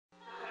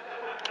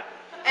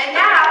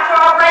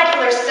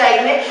prayer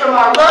segment from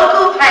our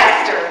local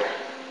pastor.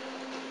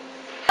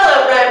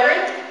 Hello,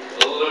 Reverend.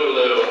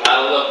 Lulu, I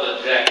love the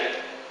jacket.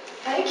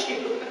 Thank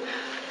you.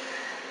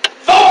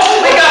 Folks,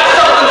 we got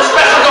something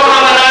special going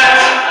on tonight.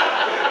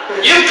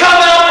 You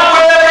come out from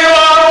wherever you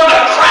are, from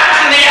the cracks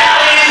in the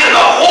alleys and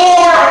the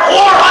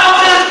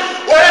whorehouses,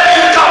 wherever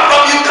you come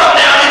from, you come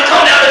down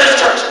to this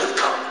church. We've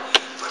come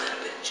for a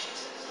little bit of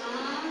Jesus.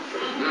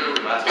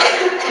 That's right.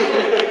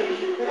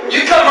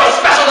 You come for a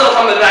special little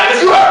something tonight,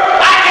 because you heard,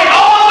 I came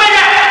all the way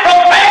down from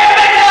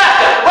Fairbanks,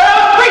 Alaska, where I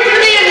was preaching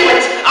to the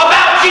Inuits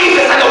about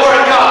Jesus and the Word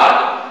of God.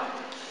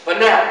 But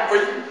now, for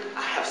you,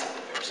 I have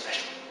something very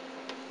special.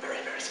 Very,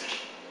 very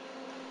special.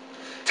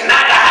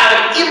 Tonight I have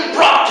an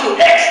impromptu,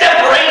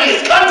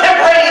 extemporaneous,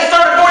 contemporaneous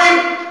sermon for you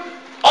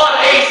on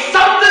a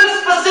something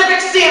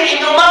specific sin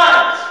in your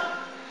mind.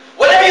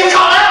 Whatever you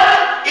call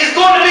out is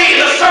going to be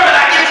the sermon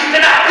I give you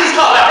tonight. Please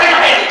call it out. Raise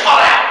your hands and call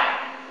it out.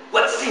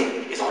 What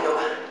sin is on your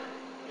mind?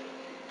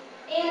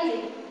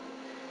 Envy.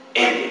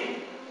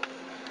 Envy.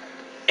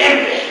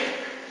 Envy.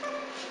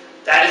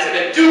 That is an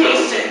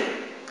indubitable sin.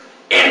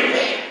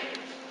 Envy.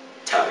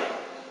 Tell me,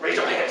 raise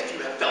your hands if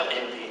you have felt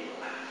envy in your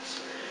lives.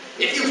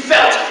 If you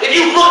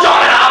looked on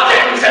an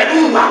object and said,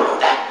 ooh, I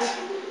want that.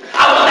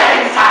 I want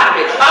that inside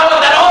of me. I want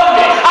that on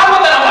me. I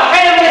want that on my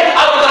family.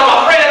 I want that on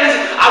my friends.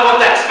 I want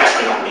that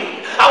especially on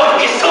me. I want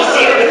to be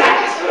associated with that.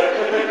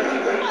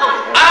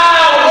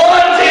 I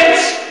want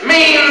it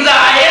means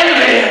I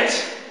envy it.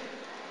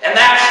 And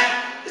that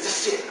is a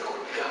sin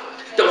according to God.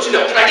 Don't you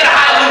know? Can I get a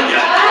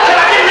hallelujah? Can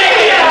I get an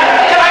amen?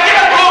 Can I get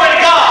a glory to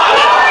God?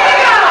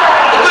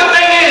 The good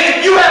thing is, if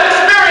you have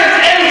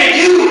experienced envy,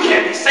 you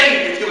can be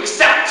saved if you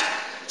accept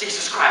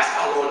Jesus Christ,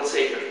 our Lord and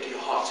Savior, into your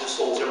hearts, your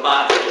souls, your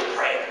minds, and your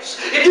prayers.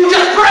 If you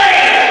just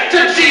pray to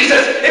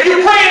Jesus, if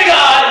you pray to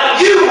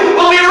God, you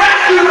will be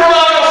rescued from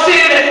all your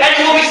sin, and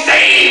you will be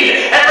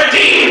saved and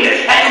redeemed,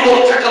 and you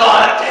will trickle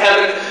on up to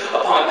heaven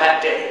upon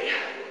that day.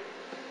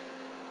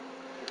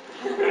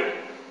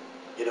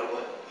 You know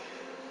what?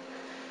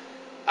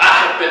 I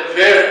have been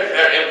very,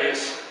 very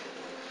envious.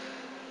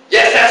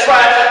 Yes, that's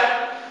right.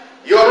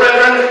 Your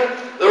Reverend,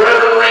 the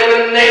Reverend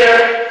Raymond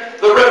Nader,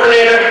 the Reverend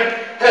Nader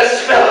has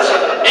felt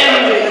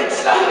envy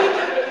inside.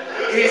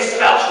 He's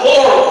felt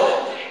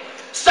horrible envy.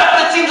 Stuff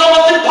that seems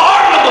almost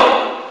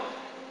unpardonable.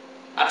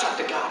 I talked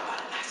to God about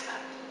it last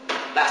night.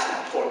 Last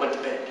night before I went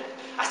to bed.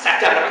 I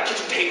sat down at my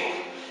kitchen table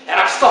and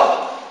I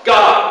saw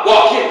God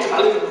walk into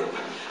my living room.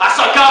 I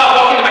saw God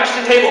walk into my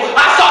kitchen table.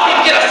 I saw him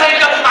get a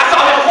sand up. I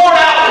saw him pour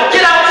it out,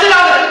 get out, sit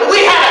down.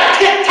 We had a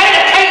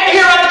tete-a-tete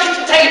here on the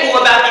kitchen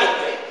table about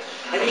envy.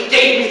 And he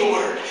gave me the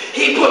word.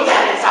 He put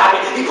that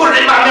inside me. He put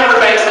it in my memory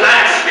banks, and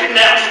I'm spitting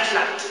out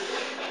tonight.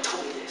 He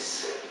told me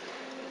this.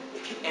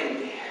 If you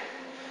envy,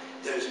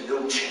 there's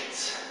no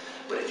chance.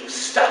 But if you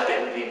stop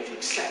envying, if you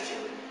accept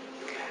him,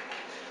 you can.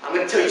 I'm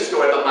going to tell you a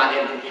story about my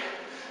envy.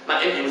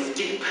 My envy was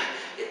deep.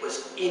 It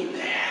was in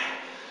there.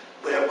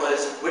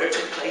 Where it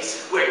took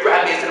place, where it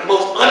grabbed me as the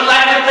most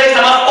unlikely place,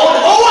 the most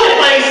unholy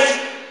place.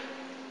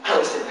 I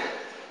was in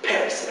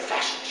Paris at a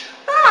fashion show.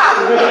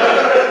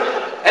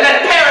 And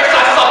at Paris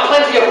I saw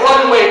plenty of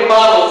runway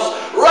models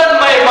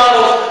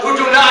who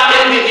do not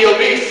envy the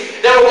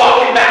obese. They were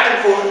walking back and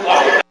forth,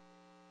 walking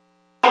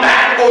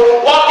back and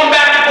forth, walking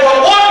back and forth,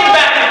 walking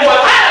back and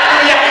forth.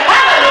 Hallelujah,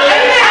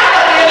 hallelujah,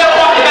 hallelujah. They were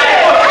walking back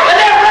and forth. And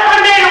there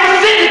Reverend Nader was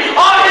sitting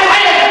on his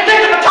hands,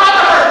 taking a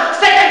photographer,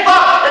 taking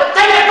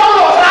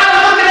photos. And I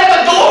was looking at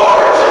the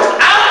gorgeous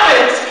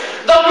outfits,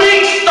 the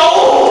mink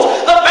stoles,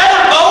 the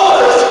feather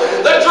boas,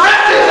 the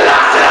dresses, and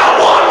I said, I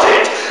want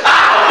it. I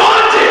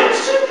want it.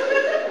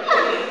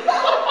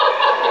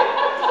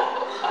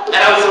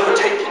 And I was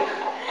overtaken.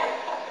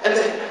 And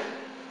then,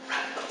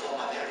 right before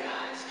my very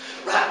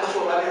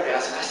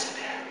eyes, and I sit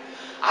there,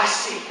 I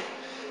see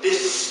this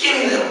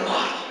skinny little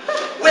model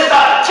with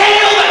a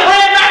tail that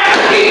ran back to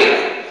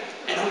here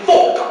and a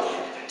fork on the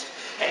end of it.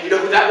 And you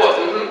know who that was?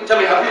 Tell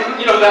me how,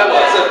 you know who that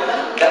was?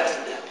 That was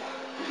the devil.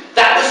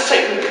 That was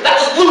Satan. That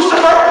was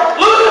Lucifer.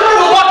 Lucifer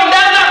was walking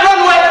down that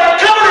runway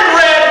covered in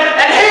red,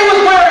 and he was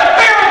wearing a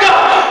pair of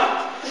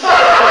guns.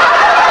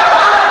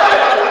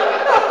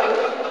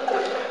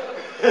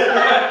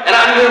 And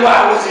I knew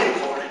I was in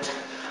for it.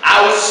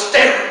 I was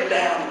staring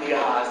down in the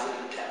eyes of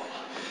the devil.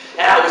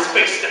 And I was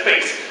face to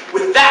face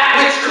with that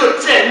which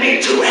could send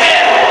me to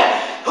hell.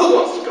 Who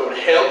wants to go to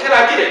hell? Can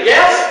I get a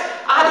yes?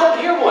 I don't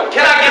hear one.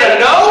 Can I get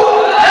a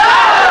no?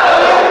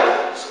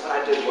 No! So what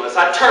I did was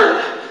I turned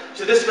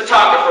to this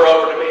photographer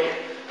over to me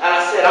and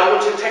I said, I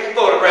want you to take a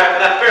photograph of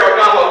that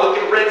Ferragamo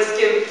looking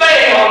red-skinned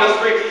thing on the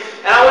street,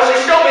 and I want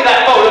you to show me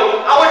that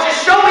photo. I want you to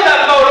show me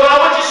that photo, and I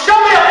want you to show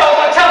me a photo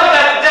and tell me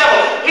that's the devil.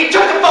 He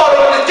took a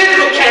photo with his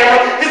digital camera,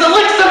 his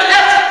Alexa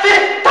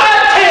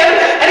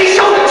S510, and he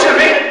showed it to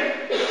me.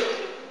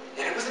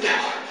 And it was the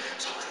devil.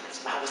 So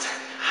I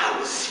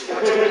was in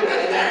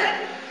there.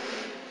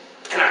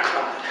 And I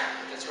cried.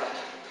 That's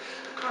right.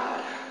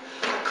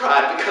 I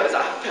cried because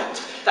I felt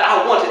that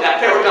I wanted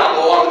that Ferragamo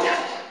on the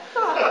devil.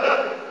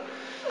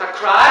 I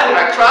cried and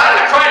I cried and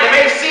I cried and I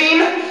made a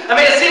scene.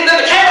 Then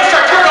the camera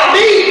started turning on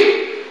me.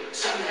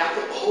 Suddenly I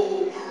felt the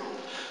whole world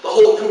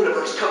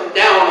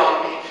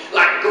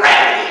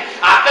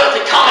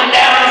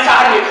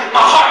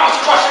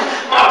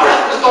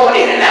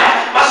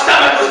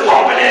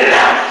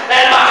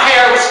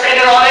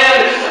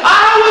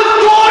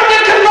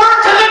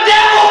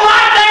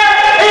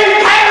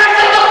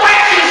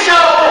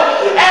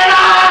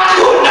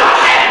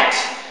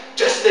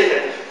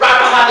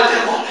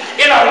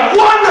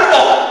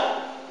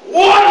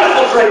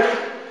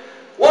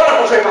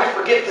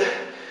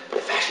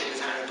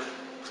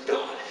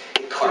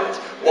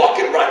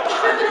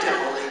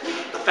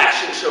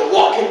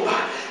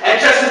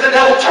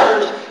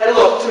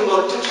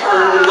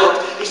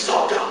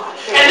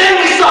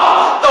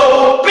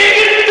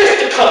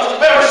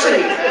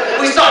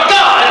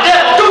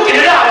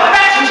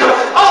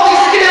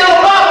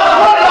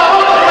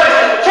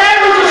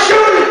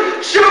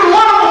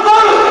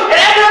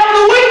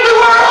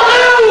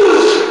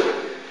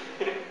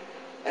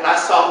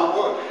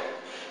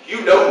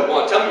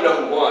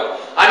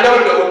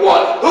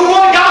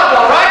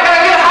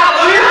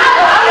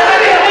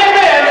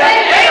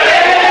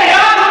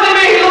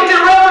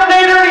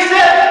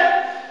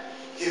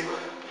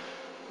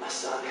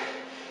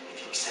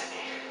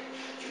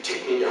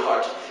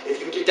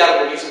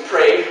knees and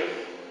prayed,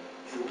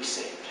 you will be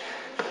saved.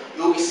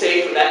 You will be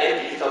saved from that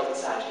envy you felt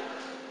inside you.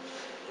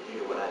 And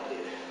you know what I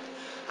did?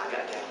 I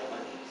got down on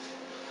my knees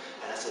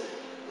and I said,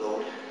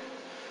 Lord,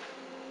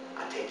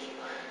 I take you.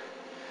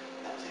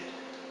 And that was it.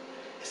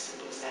 As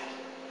simple as that.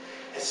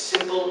 As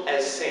simple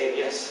as saying,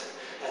 yes,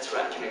 that's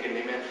right. Can I get an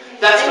amen?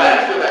 That's right.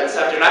 I feel that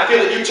inside you. And I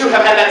feel that you too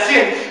have had that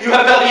sin. You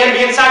have felt the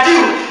envy inside you.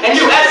 And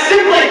you as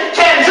simply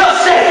can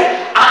just say,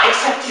 I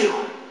accept you.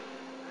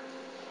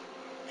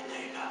 And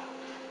there you go.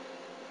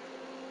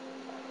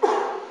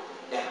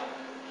 Now,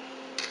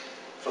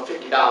 for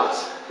 $50,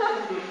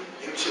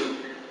 you too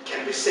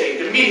can be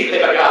saved immediately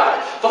by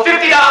God. For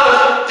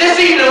 $50 this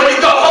evening when you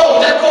go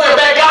home, just before your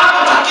bed, God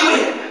will tuck you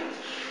in.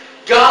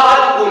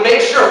 God will make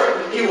sure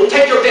He will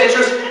take your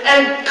dentures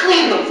and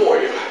clean them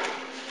for you.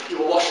 He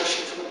will wash your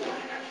sheets in the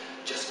morning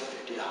just for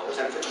 $50.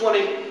 And for $20,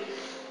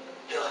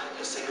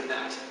 he'll say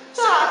goodnight.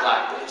 Say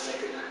goodnight, but he'll say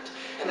goodnight.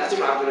 And that's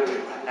what I'm going to do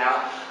right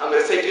now. I'm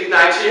going to say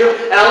goodnight to you.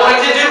 And I want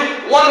you to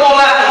do one more